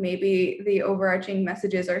think maybe the overarching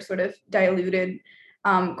messages are sort of diluted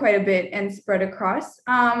quite a bit and spread across.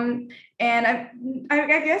 And I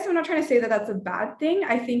guess I'm not trying to say that that's a bad thing.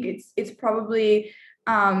 I think it's probably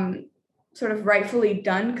sort of rightfully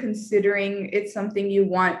done, considering it's something you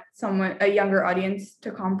want a younger audience to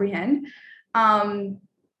comprehend.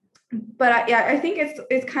 But I think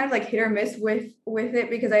it's kind of like hit or miss with it,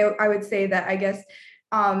 because I would say that I guess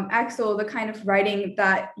Axel, the kind of writing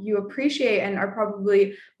that you appreciate and are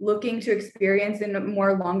probably looking to experience in a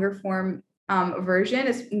more longer form version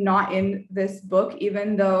is not in this book,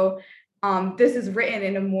 even though this is written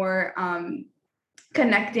in a more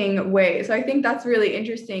connecting way. So I think that's really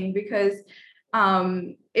interesting, because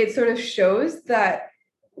it sort of shows that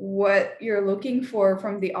what you're looking for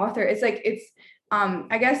from the author,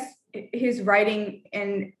 I guess his writing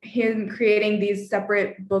and him creating these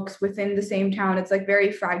separate books within the same town, it's like very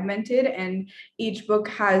fragmented, and each book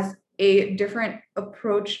has a different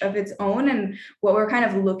approach of its own, and what we're kind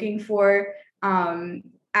of looking for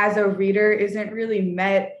as a reader isn't really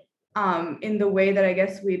met in the way that I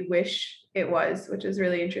guess we'd wish it was, which is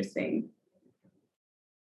really interesting.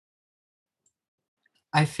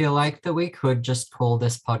 I feel like that we could just call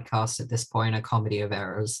this podcast at this point a comedy of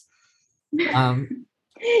errors. Yeah.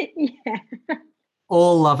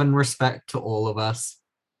 All love and respect to all of us.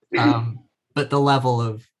 But the level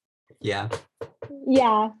of,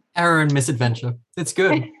 error and misadventure, it's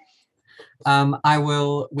good. I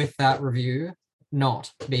will, with that review,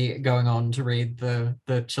 not be going on to read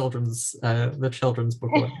the children's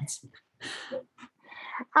book audience.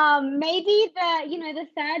 Maybe the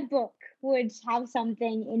third book would have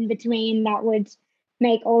something in between that would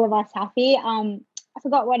make all of us happy. I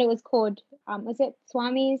forgot what it was called. Was it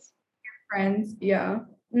Swami's Friends? Yeah.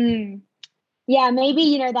 Yeah,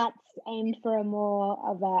 maybe that's aimed for a more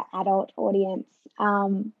of an adult audience.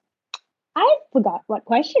 I forgot what the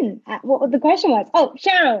question was. Oh,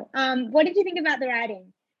 Cheryl, what did you think about the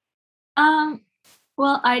writing?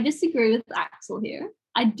 Well, I disagree with Axel here.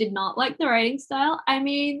 I did not like the writing style. I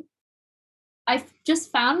mean, I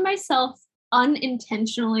just found myself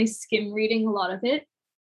unintentionally skim reading a lot of it,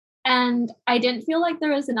 and I didn't feel like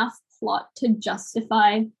there was enough plot to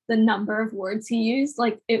justify the number of words he used.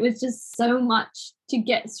 Like, it was just so much to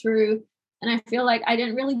get through, and I feel like I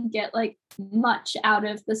didn't really get like much out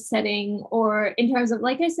of the setting, or in terms of,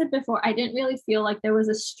 like I said before, I didn't really feel like there was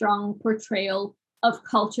a strong portrayal of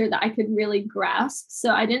culture that I could really grasp.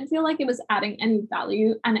 So I didn't feel like it was adding any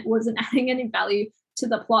value, and it wasn't adding any value to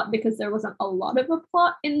the plot because there wasn't a lot of a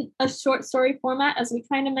plot in a short story format, as we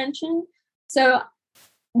kind of mentioned. So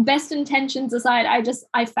best intentions aside,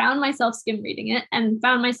 I found myself skim reading it and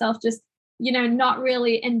found myself just, not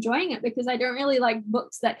really enjoying it, because I don't really like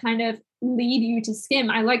books that kind of lead you to skim.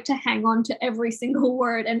 I like to hang on to every single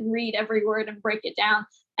word and read every word and break it down.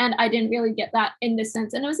 And I didn't really get that in this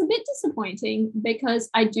sense. And it was a bit disappointing because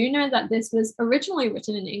I do know that this was originally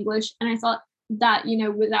written in English. And I thought that, you know,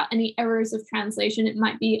 without any errors of translation, it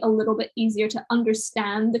might be a little bit easier to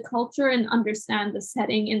understand the culture and understand the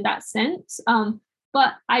setting in that sense.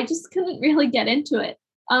 But I just couldn't really get into it.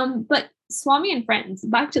 But Swami and Friends,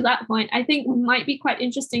 back to that point, I think might be quite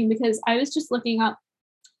interesting because I was just looking up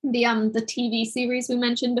the TV series we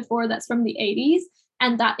mentioned before that's from the 80s,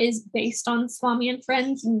 and that is based on Swami and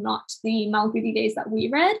Friends, not the Malgudi Days that we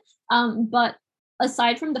read. But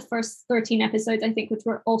aside from the first 13 episodes, I think, which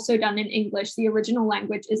were also done in English, the original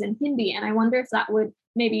language is in Hindi. And I wonder if that would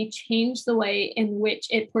maybe change the way in which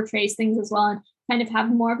it portrays things as well and kind of have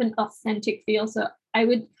more of an authentic feel. So I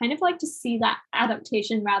would kind of like to see that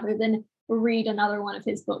adaptation rather than read another one of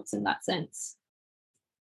his books in that sense.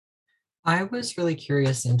 I was really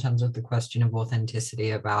curious in terms of the question of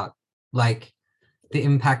authenticity about like the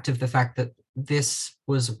impact of the fact that this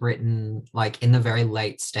was written like in the very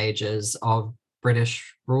late stages of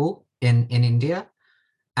British rule in India.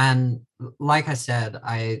 And like I said,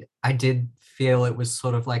 I did feel it was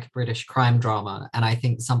sort of like a British crime drama. And I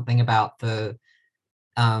think something about the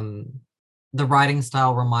writing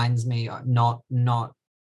style reminds me not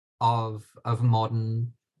of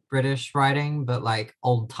modern British writing, but like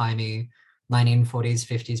old-timey 1940s,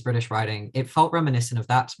 50s British writing. It felt reminiscent of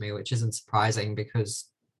that to me, which isn't surprising because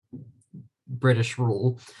British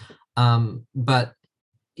rule. But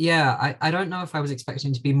yeah, I don't know if I was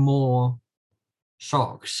expecting to be more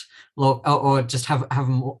shocked or just have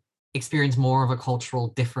more, experience more of a cultural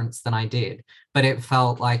difference than I did. But it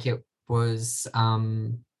felt like it was a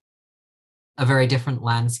very different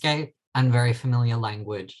landscape and very familiar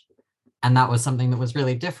language. And that was something that was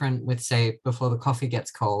really different with, say, Before the Coffee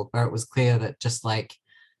Gets Cold, where it was clear that just like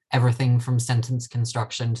everything from sentence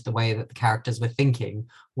construction to the way that the characters were thinking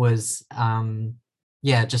was,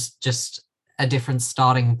 just a different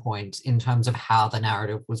starting point in terms of how the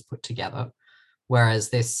narrative was put together.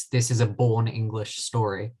 Whereas this is a born English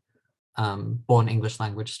story, born English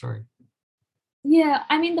language story. Yeah,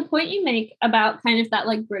 I mean, the point you make about kind of that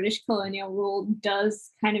like British colonial rule does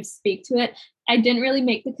kind of speak to it. I didn't really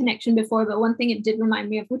make the connection before, but one thing it did remind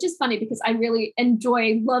me of, which is funny because I really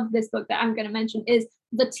love this book that I'm going to mention, is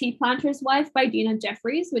The Tea Planter's Wife by Dina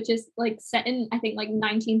Jeffries, which is like set in, I think, like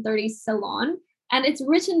 1930s Ceylon. And it's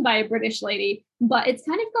written by a British lady, but it's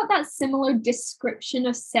kind of got that similar description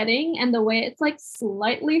of setting and the way it's like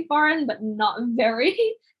slightly foreign, but not very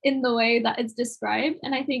in the way that it's described.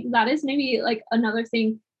 And I think that is maybe like another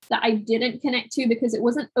thing that I didn't connect to because it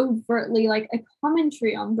wasn't overtly like a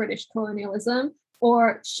commentary on British colonialism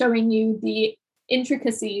or showing you the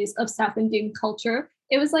intricacies of South Indian culture.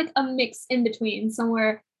 It was like a mix in between,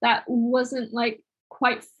 somewhere that wasn't like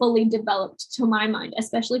quite fully developed to my mind,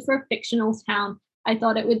 especially for a fictional town. I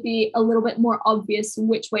thought it would be a little bit more obvious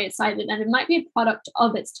which way it sided, and it might be a product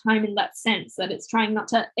of its time in that sense, that it's trying not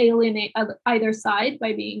to alienate either side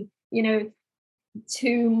by being, you know,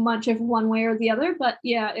 too much of one way or the other. But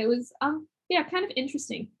yeah, it was kind of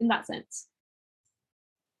interesting in that sense.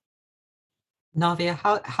 Navia,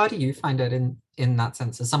 how do you find it in that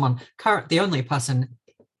sense as someone the only person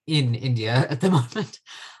in India at the moment?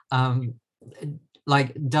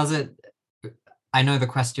 Like, does it? I know the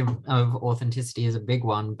question of authenticity is a big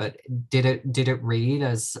one, but did it read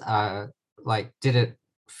as did it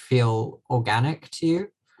feel organic to you?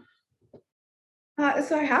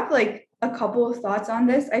 So I have like a couple of thoughts on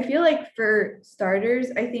this. I feel like for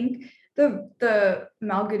starters, I think the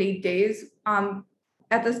Malgudi Days,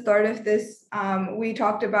 at the start of this, we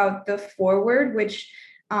talked about the foreword, which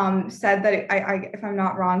said that I, if I'm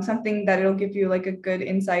not wrong, something that it'll give you like a good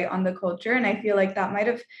insight on the culture. And I feel like that might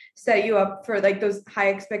have set you up for like those high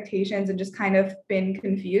expectations and just kind of been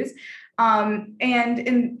confused. And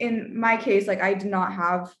in my case, like I did not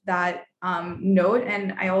have that note,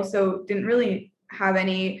 and I also didn't really have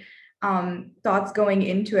any thoughts going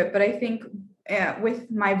into it. But I think with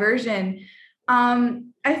my version,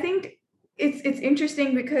 I think it's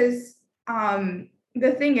interesting because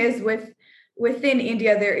the thing is within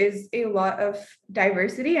India, there is a lot of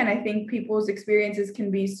diversity, and I think people's experiences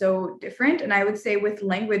can be so different. And I would say with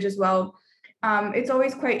language as well, it's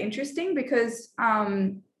always quite interesting because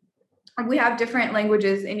we have different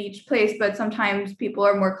languages in each place, but sometimes people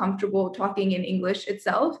are more comfortable talking in English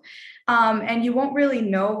itself. And you won't really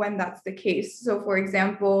know when that's the case. So for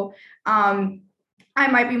example, I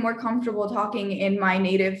might be more comfortable talking in my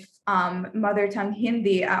native mother tongue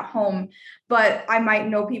Hindi at home, but I might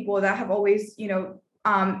know people that have always,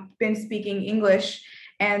 been speaking English,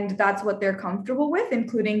 and that's what they're comfortable with,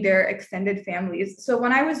 including their extended families. So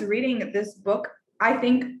when I was reading this book, I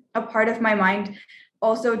think a part of my mind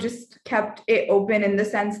also just kept it open in the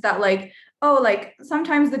sense that like, oh, like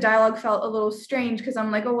sometimes the dialogue felt a little strange because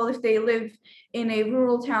I'm like, oh, well, if they live in a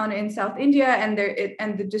rural town in South India and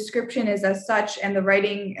and the description is as such and the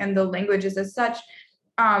writing and the language is as such,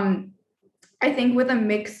 I think with a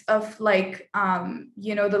mix of like,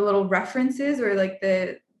 you know, the little references or like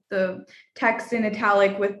the text in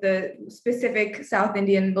italic with the specific South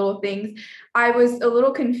Indian little things, I was a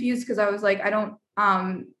little confused because I was like, I don't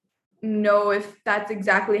know if that's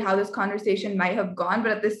exactly how this conversation might have gone,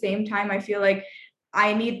 but at the same time, I feel like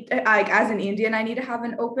I need, like, as an Indian, I need to have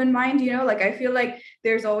an open mind, you know, like I feel like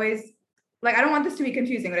there's always, like, I don't want this to be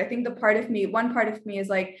confusing, but I think one part of me is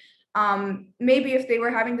like, maybe if they were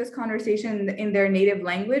having this conversation in their native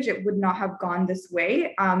language, it would not have gone this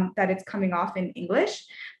way, that it's coming off in English.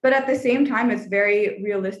 But at the same time, it's very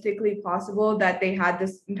realistically possible that they had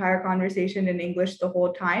this entire conversation in English the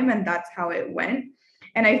whole time, and that's how it went.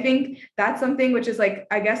 And I think that's something which is like,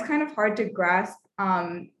 I guess, kind of hard to grasp,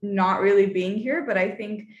 not really being here. But I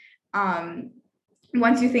think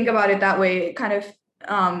once you think about it that way, it kind of,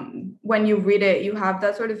 when you read it, you have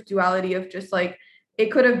that sort of duality of just like,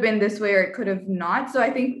 it could have been this way or it could have not. So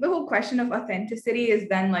I think the whole question of authenticity is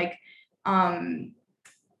then like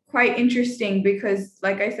quite interesting because,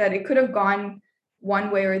 like I said, it could have gone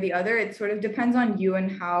one way or the other. It sort of depends on you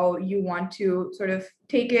and how you want to sort of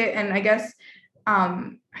take it. And I guess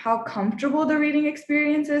how comfortable the reading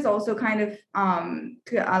experience is also kind of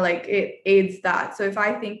like it aids that. So if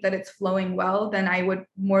I think that it's flowing well, then I would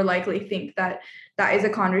more likely think that that is a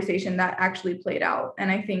conversation that actually played out.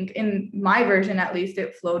 And I think in my version, at least,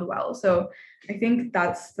 it flowed well. So I think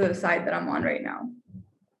that's the side that I'm on right now.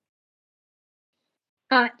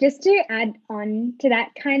 Just to add on to that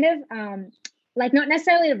kind of like not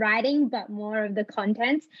necessarily writing, but more of the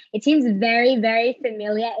contents. It seems very, very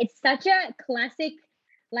familiar. It's such a classic,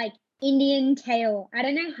 like Indian tale. I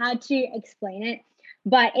don't know how to explain it,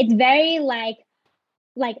 but it's very like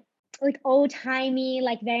old timey,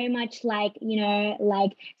 like very much like, you know,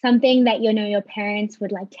 like something that, you know, your parents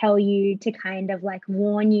would like tell you to kind of like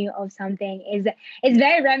warn you of something. Is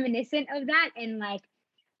very reminiscent of that, and like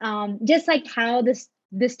just like how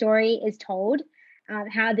the story is told.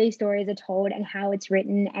 How these stories are told and how it's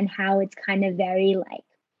written and how it's kind of very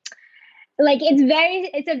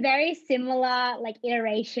it's a very similar like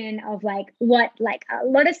iteration of like what like a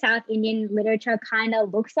lot of South Indian literature kind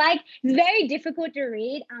of looks like. It's very difficult to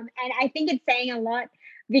read, and I think it's saying a lot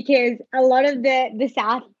because a lot of the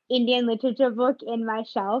South Indian literature book in my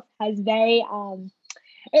shelf has very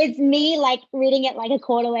it's me like reading it like a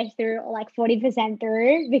quarter way through or like 40%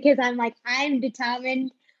 through because I'm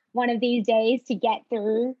determined one of these days to get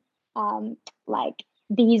through like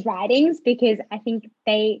these writings because I think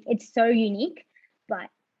it's so unique, but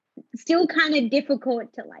still kind of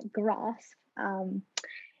difficult to like grasp. I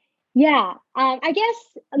guess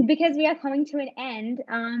because we are coming to an end,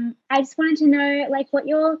 I just wanted to know like what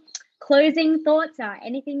your closing thoughts are.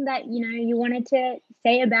 Anything that, you know, you wanted to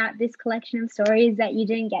say about this collection of stories that you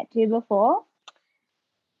didn't get to before?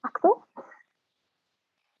 Axel?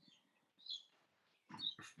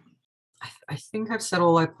 I think I've said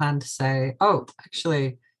all I plan to say. Oh,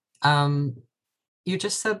 actually, you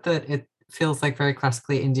just said that it feels like very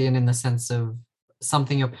classically Indian in the sense of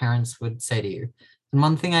something your parents would say to you. And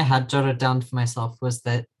one thing I had jotted down for myself was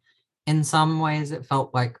that in some ways it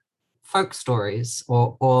felt like folk stories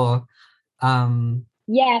or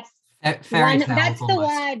yes, fairy tales. That's almost. the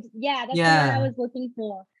word. Yeah, that's the word I was looking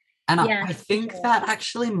for. And yeah, I think that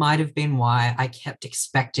actually might have been why I kept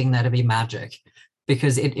expecting there to be magic,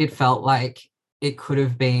 because it felt like it could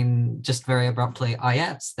have been just very abruptly, oh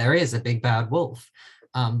yes, there is a big bad wolf.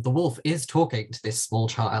 The wolf is talking to this small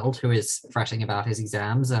child who is fretting about his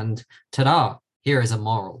exams, and ta-da, here is a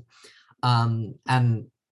moral. And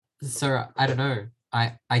so I don't know.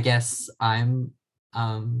 I guess I'm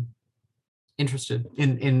interested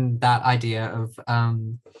in that idea of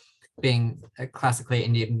being a classically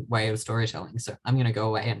Indian way of storytelling. So I'm going to go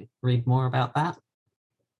away and read more about that.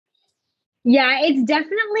 Yeah, it's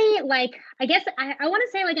definitely like, I guess I want to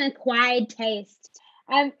say like an acquired taste.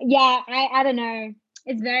 I don't know.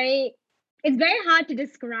 It's very hard to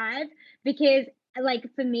describe because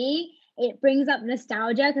like for me, it brings up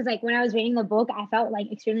nostalgia because like when I was reading the book, I felt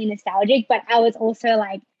like extremely nostalgic, but I was also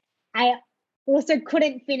like, I also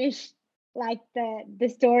couldn't finish like the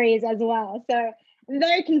stories as well. So I'm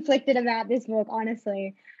very conflicted about this book,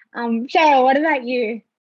 honestly. Cheryl, what about you?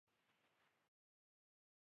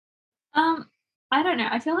 I don't know.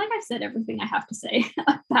 I feel like I've said everything I have to say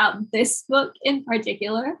about this book in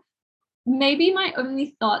particular. Maybe my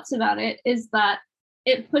only thoughts about it is that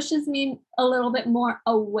it pushes me a little bit more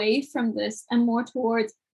away from this and more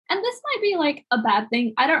towards, and this might be like a bad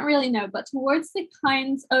thing, I don't really know, but towards the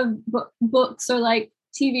kinds of books or like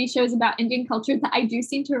TV shows about Indian culture that I do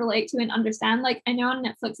seem to relate to and understand. Like I know on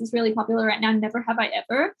Netflix is really popular right now, Never Have I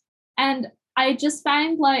Ever. And I just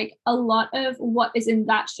find like a lot of what is in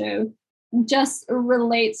that show just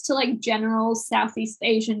relates to like general Southeast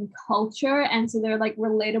Asian culture. And so there are like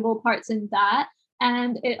relatable parts in that.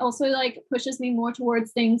 And it also like pushes me more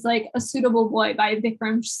towards things like A Suitable Boy by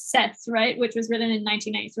Vikram Seth, right? Which was written in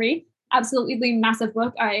 1993. Absolutely massive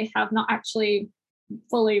book. I have not actually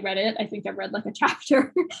fully read it. I think I've read like a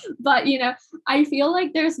chapter, but you know, I feel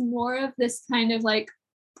like there's more of this kind of like,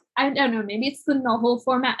 I don't know, maybe it's the novel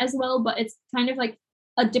format as well, but it's kind of like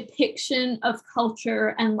a depiction of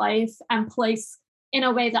culture and life and place in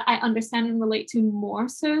a way that I understand and relate to more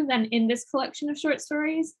so than in this collection of short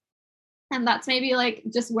stories. And that's maybe like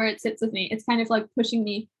just where it sits with me. It's kind of like pushing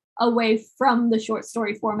me away from the short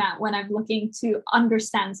story format when I'm looking to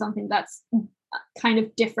understand something that's kind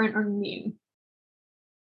of different or new.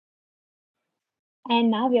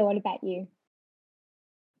 And Navia, what about you?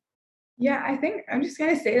 Yeah, I think I'm just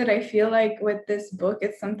going to say that I feel like with this book,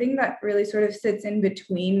 it's something that really sort of sits in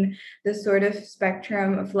between the sort of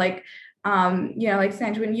spectrum of like, you know, like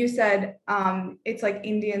Sanj, when you said it's like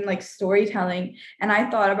Indian like storytelling, and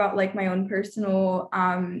I thought about like my own personal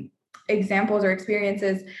examples or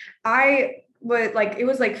experiences. I would like, it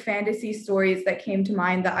was like fantasy stories that came to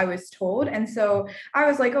mind that I was told. And so I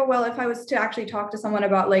was like, oh, well, if I was to actually talk to someone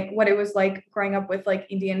about like what it was like growing up with like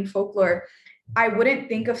Indian folklore, I wouldn't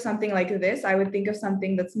think of something like this. I would think of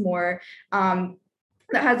something that's more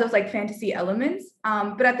that has those like fantasy elements.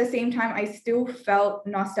 But at the same time, I still felt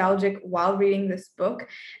nostalgic while reading this book.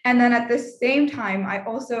 And then at the same time, I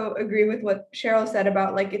also agree with what Cheryl said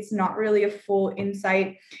about like, it's not really a full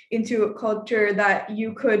insight into a culture that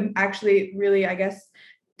you could actually really, I guess,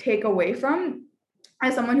 take away from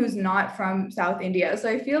as someone who's not from South India. So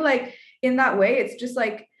I feel like in that way, it's just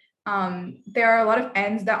like, there are a lot of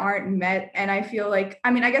ends that aren't met. And I feel like,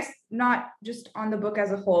 I mean, I guess not just on the book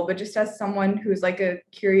as a whole, but just as someone who's like a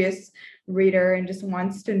curious reader and just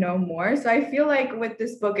wants to know more. So I feel like with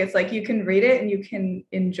this book, it's like you can read it and you can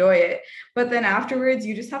enjoy it, but then afterwards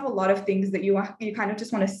you just have a lot of things that you kind of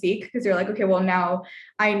just want to seek, because you're like, okay, well, now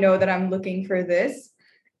I know that I'm looking for this.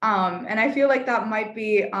 And I feel like that might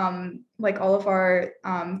be like all of our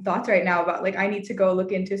thoughts right now about like, I need to go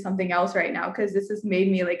look into something else right now, because this has made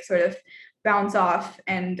me like sort of bounce off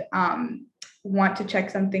and want to check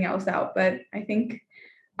something else out. But I think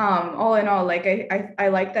all in all, like I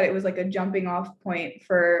like that it was like a jumping off point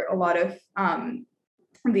for a lot of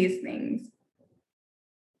these things.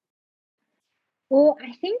 Well,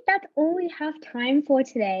 I think that's all we have time for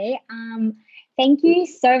today. Thank you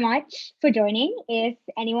so much for joining. If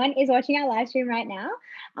anyone is watching our live stream right now,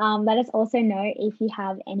 let us also know if you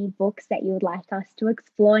have any books that you would like us to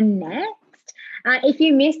explore next. If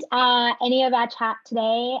you missed any of our chat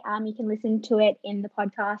today, you can listen to it in the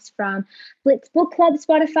podcast from Blitz Book Club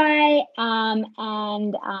Spotify.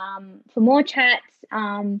 And for more chats,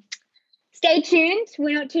 stay tuned.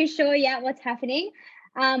 We're not too sure yet what's happening.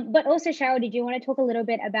 But also, Cheryl, did you want to talk a little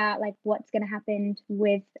bit about like what's going to happen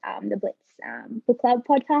with the Blitz Book Club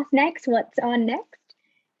podcast next? What's on next?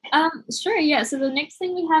 Sure, yeah. So the next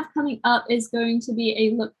thing we have coming up is going to be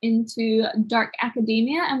a look into dark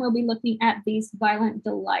academia, and we'll be looking at These Violent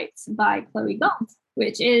Delights by Chloe Gong,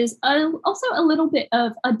 which is also a little bit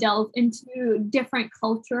of a delve into different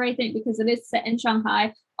culture, I think, because it is set in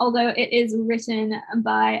Shanghai, although it is written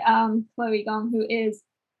by Chloe Gong, who is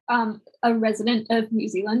a resident of New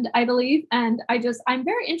Zealand, I believe. And I'm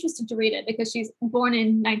very interested to read it because she's born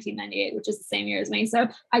in 1998, which is the same year as me. So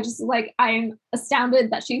I'm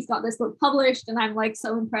astounded that she's got this book published, and I'm like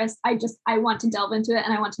so impressed. I want to delve into it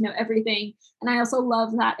and I want to know everything. And I also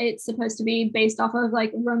love that it's supposed to be based off of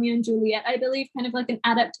like Romeo and Juliet, I believe, kind of like an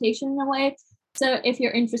adaptation in a way. So if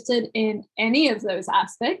you're interested in any of those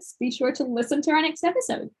aspects, be sure to listen to our next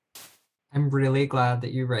episode. I'm really glad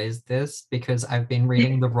that you raised this, because I've been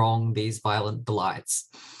reading the wrong These Violent Delights.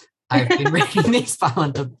 I've been reading These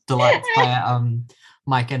Violent Delights by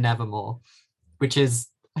Micah Nevermore, which is,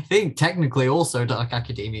 I think, technically also dark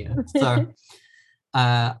academia. So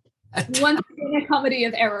once again, a comedy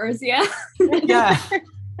of errors, yeah. Yeah.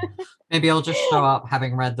 Maybe I'll just show up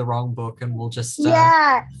having read the wrong book and we'll just see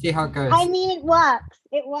how it goes. I mean, it works.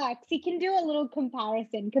 It works. You can do a little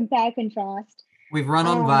comparison, compare, contrast. We've run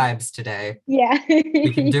on vibes today. Yeah.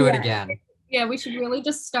 We can do it again. Yeah, we should really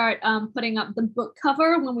just start putting up the book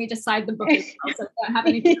cover when we decide the book is well, so don't have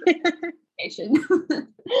anything. dedication.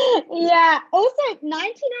 Yeah. Also,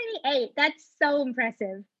 1998. That's so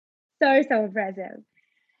impressive. So impressive.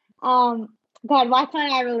 God, why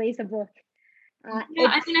can't I release a book? Yeah,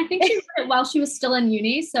 I mean, I think she wrote it while she was still in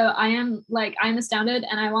uni. So I'm astounded,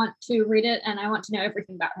 and I want to read it, and I want to know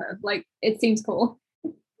everything about her. Like, it seems cool.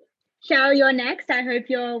 Cheryl, you're next. I hope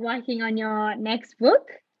you're working on your next book.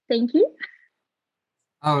 Thank you.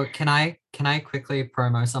 Oh, can I quickly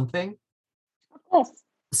promo something? Of course.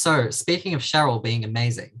 So speaking of Cheryl being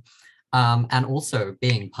amazing, and also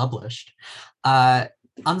being published,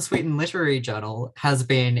 Unsweetened Literary Journal has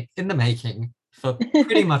been in the making for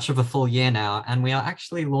pretty much of a full year now, and we are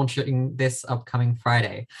actually launching this upcoming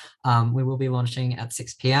Friday. We will be launching at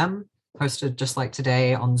 6 p.m. posted just like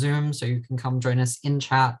today on Zoom, so you can come join us in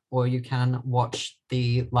chat, or you can watch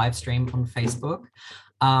the live stream on Facebook.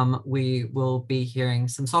 We will be hearing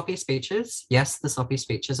some soppy speeches. Yes, the soppy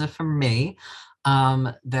speeches are from me.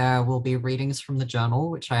 There will be readings from the journal,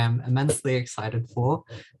 which I am immensely excited for,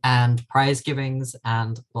 and prize givings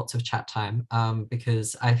and lots of chat time,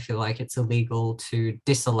 because I feel like it's illegal to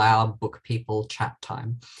disallow book people chat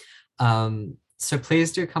time. So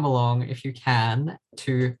please do come along if you can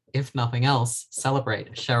to, if nothing else,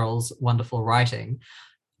 celebrate Cheryl's wonderful writing.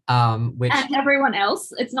 Which, and everyone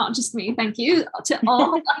else, it's not just me. Thank you to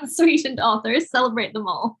all unsweetened authors. Celebrate them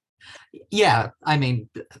all. Yeah, I mean,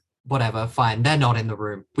 whatever, fine. They're not in the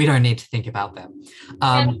room. We don't need to think about them.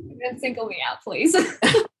 And single me out, please.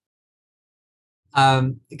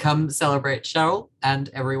 Come celebrate Cheryl and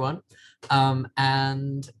everyone.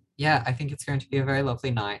 And yeah, I think it's going to be a very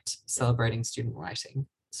lovely night celebrating student writing.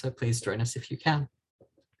 So please join us if you can.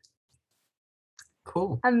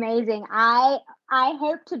 Cool. Amazing. I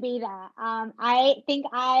hope to be there. I think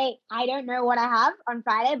I don't know what I have on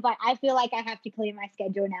Friday, but I feel like I have to clear my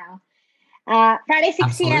schedule now. Friday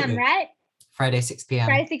 6 p.m., right? Friday 6 p.m.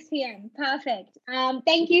 Friday 6 p.m. Perfect.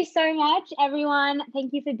 Thank you so much, everyone.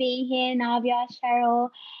 Thank you for being here, Navya, Cheryl,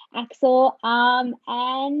 Axel,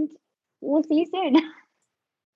 and we'll see you soon.